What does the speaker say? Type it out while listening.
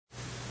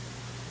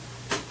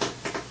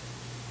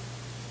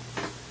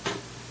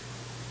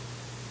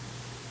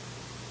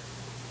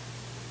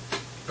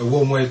A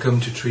warm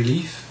welcome to Tree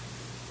Leaf,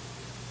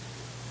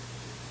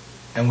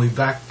 and we're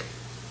back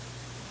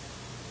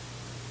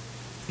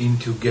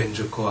into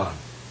Genjo Koan.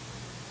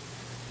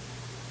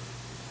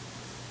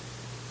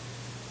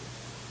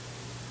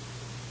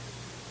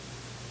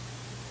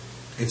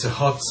 It's a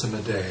hot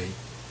summer day,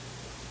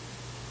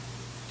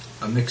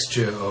 a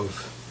mixture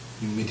of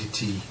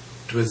humidity,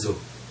 drizzle,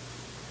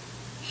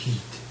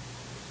 heat.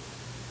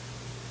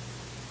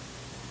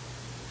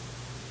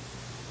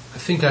 I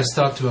think I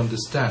start to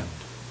understand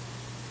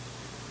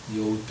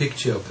the old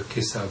picture of the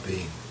Kesa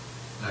being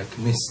like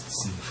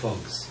mists and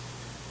fogs,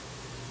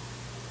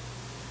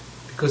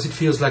 because it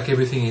feels like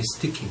everything is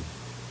sticking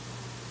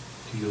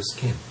to your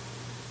skin.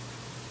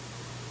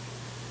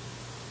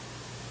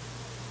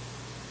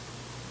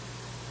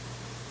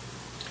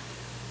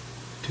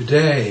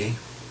 Today,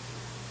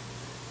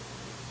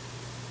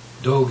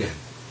 Dogen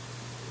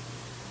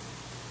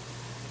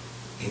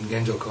in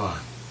Genjo Koan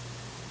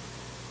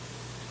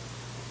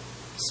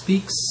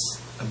speaks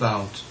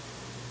about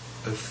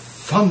a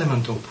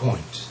fundamental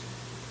point.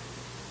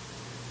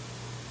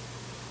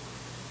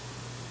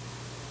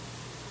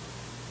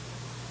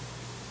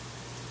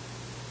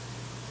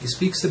 He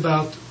speaks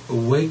about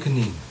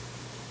awakening.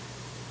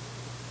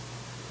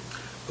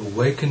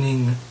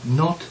 Awakening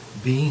not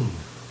being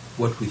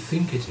what we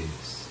think it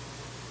is.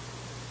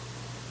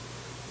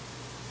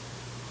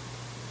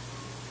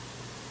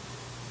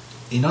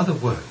 In other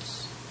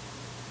words,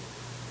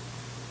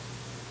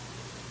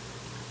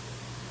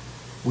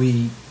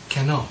 we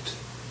cannot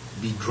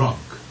be drunk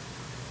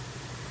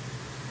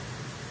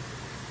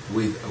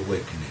with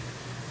awakening.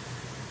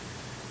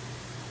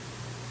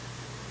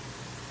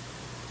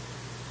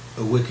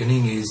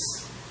 Awakening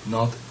is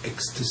not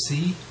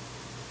ecstasy,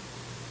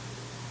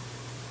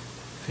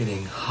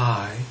 feeling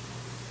high.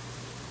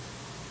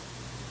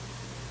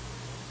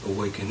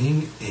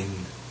 Awakening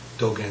in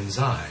Dogen's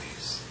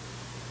eyes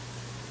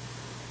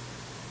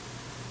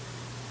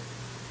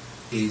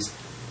is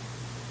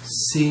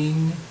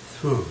seeing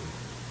through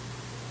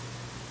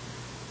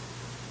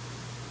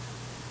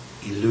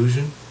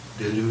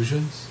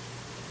delusions,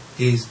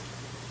 is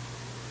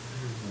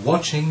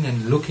watching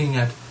and looking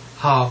at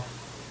how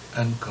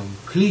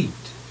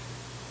incomplete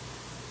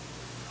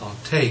our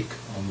take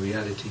on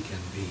reality can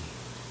be.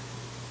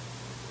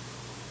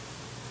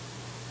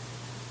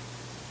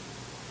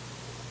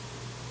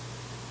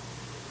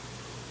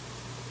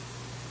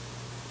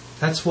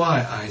 That's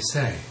why I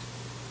say,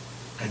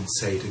 and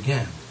say it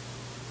again,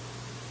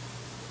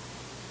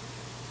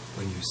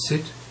 when you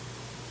sit,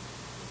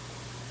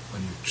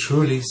 when you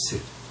truly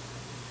sit,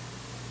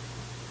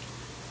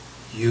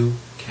 you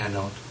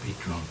cannot be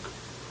drunk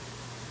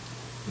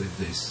with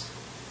this,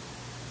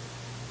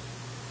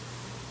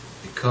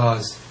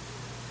 because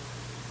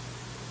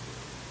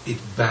it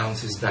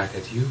bounces back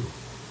at you.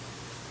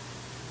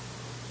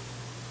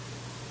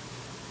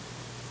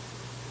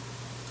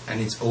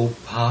 And it's all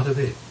part of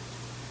it.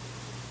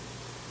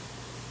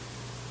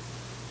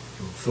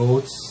 Your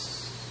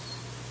thoughts,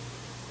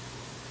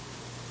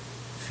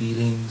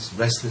 feelings,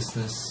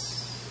 restlessness,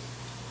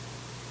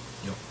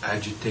 your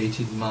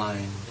agitated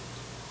mind,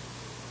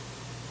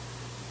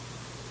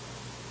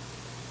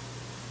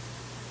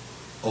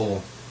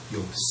 or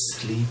your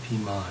sleepy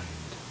mind.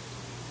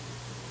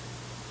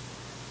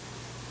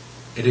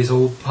 It is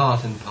all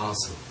part and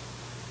parcel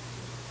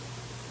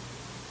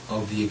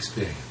of the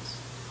experience.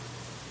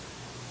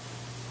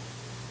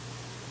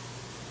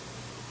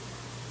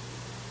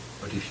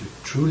 But if you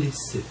truly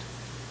sit,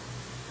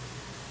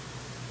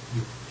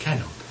 you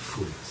cannot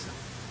fool yourself.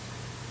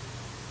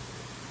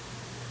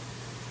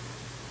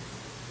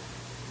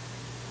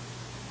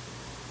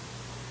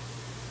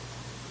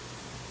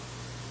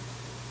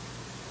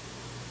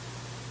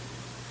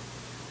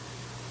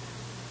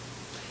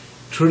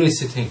 Truly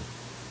sitting,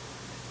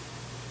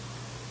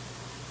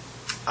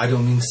 I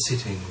don't mean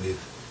sitting with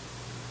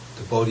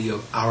the body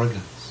of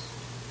arrogance,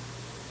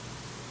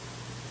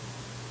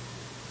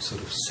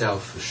 sort of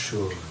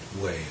self-assured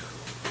way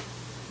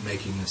of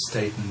making a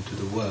statement to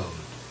the world.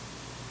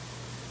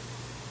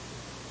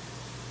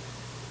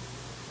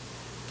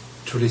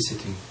 Truly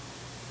sitting,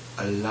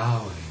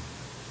 allowing.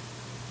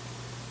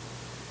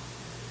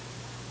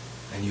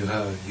 And you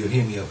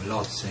hear me a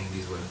lot saying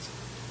these words,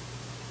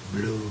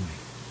 blooming.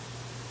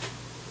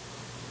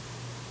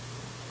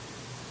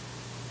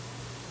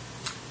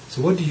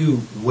 So what do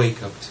you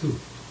wake up to?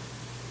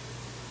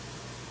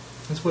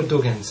 That's what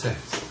Dogen says.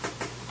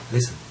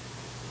 Listen.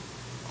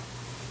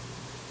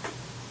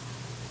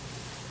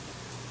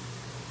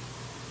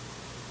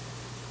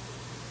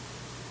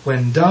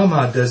 When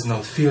Dharma does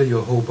not fill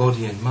your whole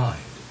body and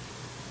mind,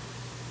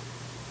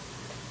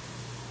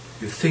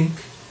 you think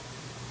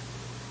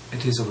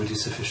it is already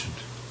sufficient.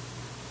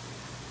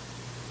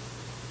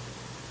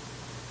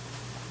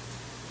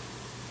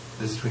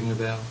 Does it ring a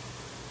bell?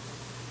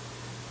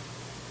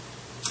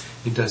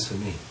 It does for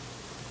me.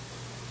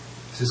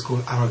 This is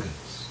called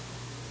arrogance.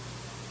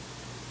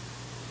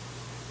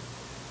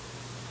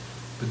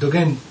 But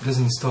Dogen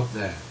doesn't stop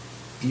there.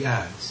 He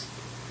adds,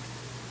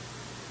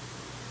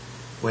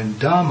 when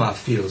Dharma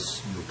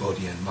fills your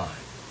body and mind,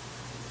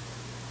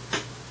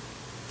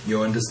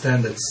 you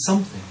understand that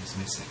something is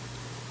missing.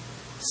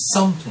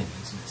 Something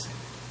is missing.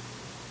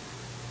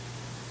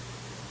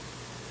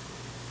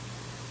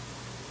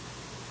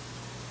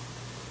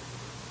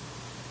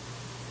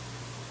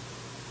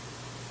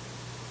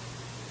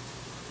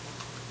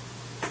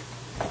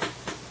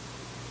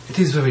 It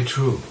is very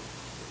true.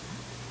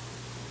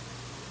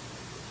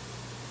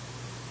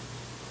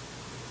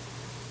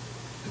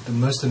 That the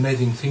most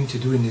amazing thing to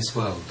do in this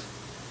world,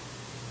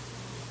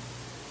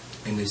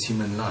 in this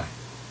human life,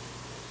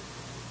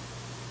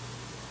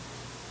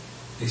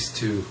 is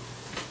to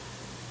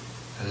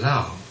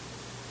allow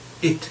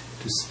it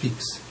to speak,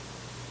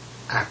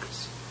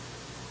 act,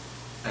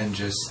 and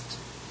just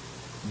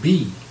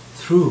be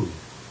through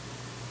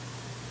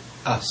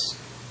us.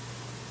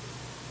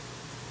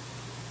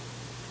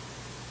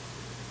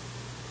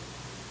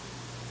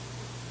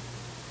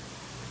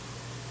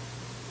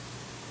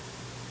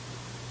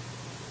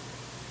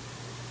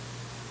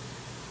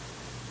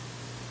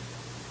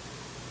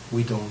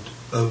 We don't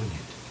own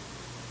it.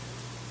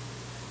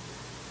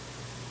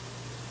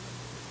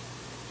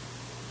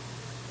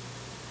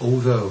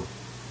 Although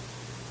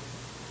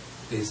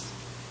this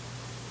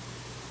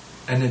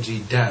energy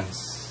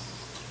dance,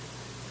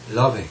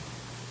 loving,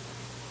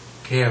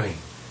 caring,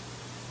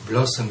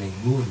 blossoming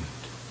movement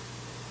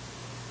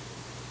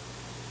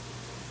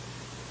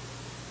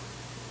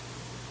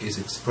is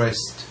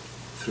expressed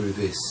through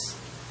this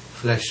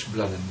flesh,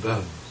 blood and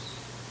bones,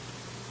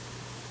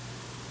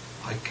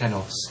 I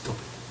cannot stop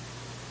it.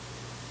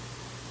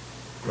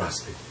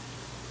 Grasp it,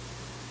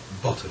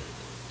 bottle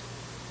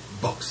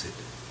it, box it,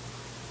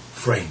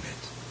 frame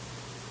it,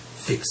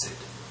 fix it.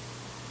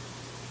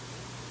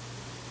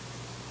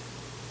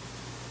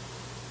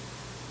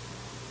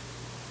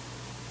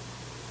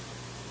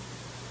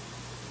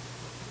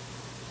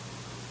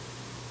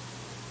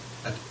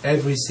 At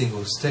every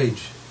single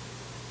stage,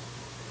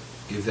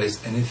 if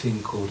there's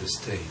anything called a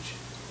stage,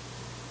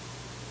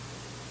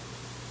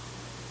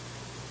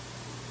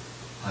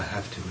 I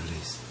have to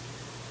release.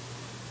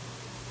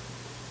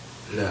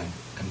 Learn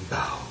and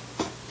bow.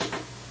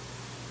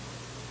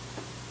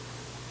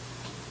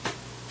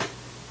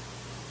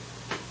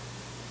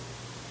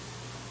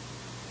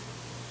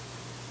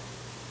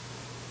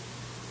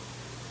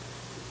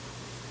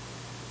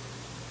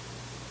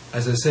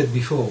 As I said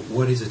before,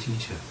 what is a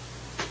teacher?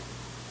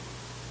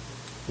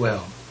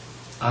 Well,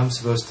 I'm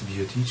supposed to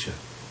be a teacher.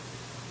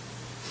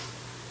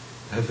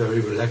 A very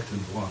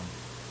reluctant one.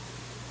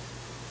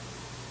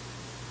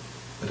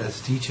 But as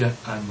a teacher,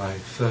 I'm my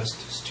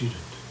first student.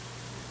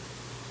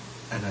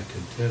 And I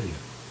can tell you,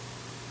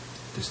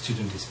 the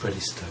student is pretty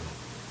stubborn.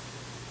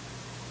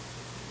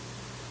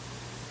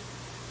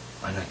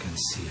 And I can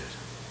see it.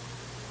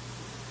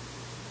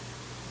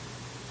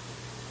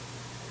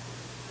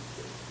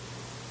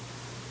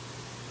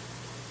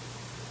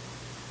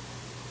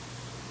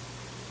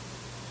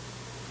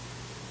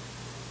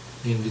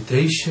 The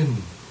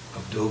invitation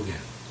of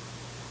Dogen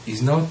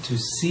is not to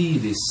see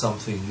this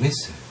something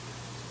missing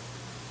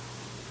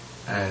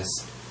as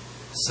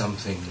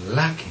something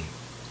lacking,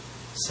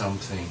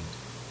 something,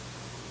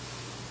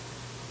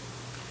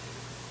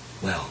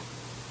 well,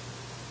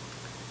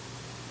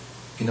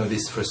 you know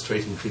this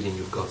frustrating feeling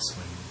you've got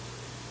when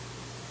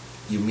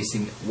you're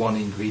missing one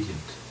ingredient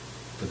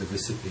for the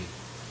recipe,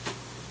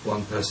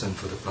 one person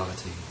for the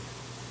party.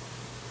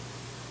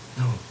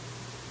 No.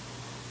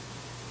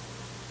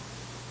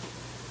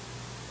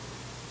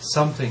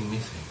 Something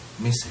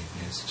missing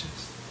is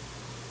just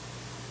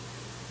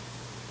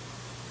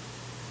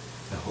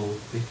the whole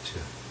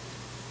picture.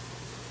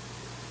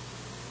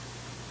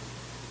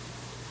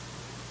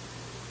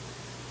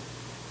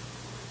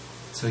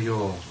 So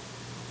your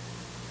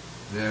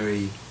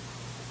very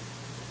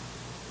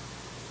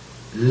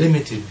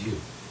limited view,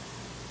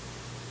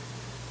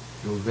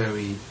 your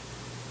very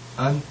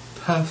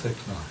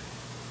imperfect life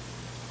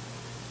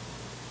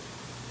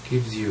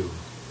gives you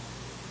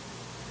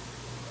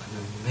an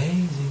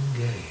amazing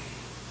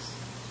gaze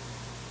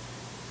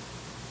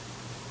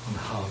on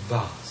how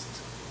vast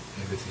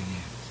everything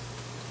is.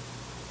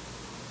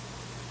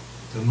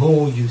 The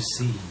more you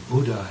see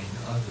Buddha in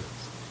others,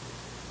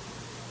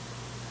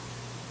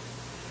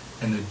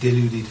 and a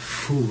deluded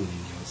fool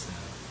in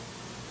yourself,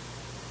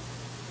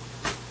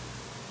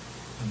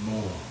 the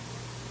more,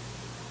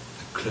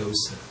 the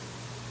closer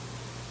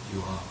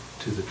you are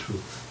to the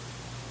truth.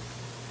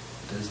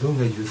 But as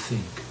long as you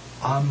think,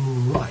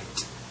 I'm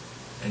right,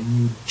 and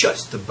you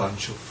just a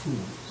bunch of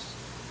fools,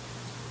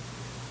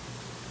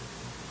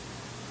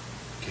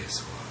 guess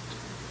what?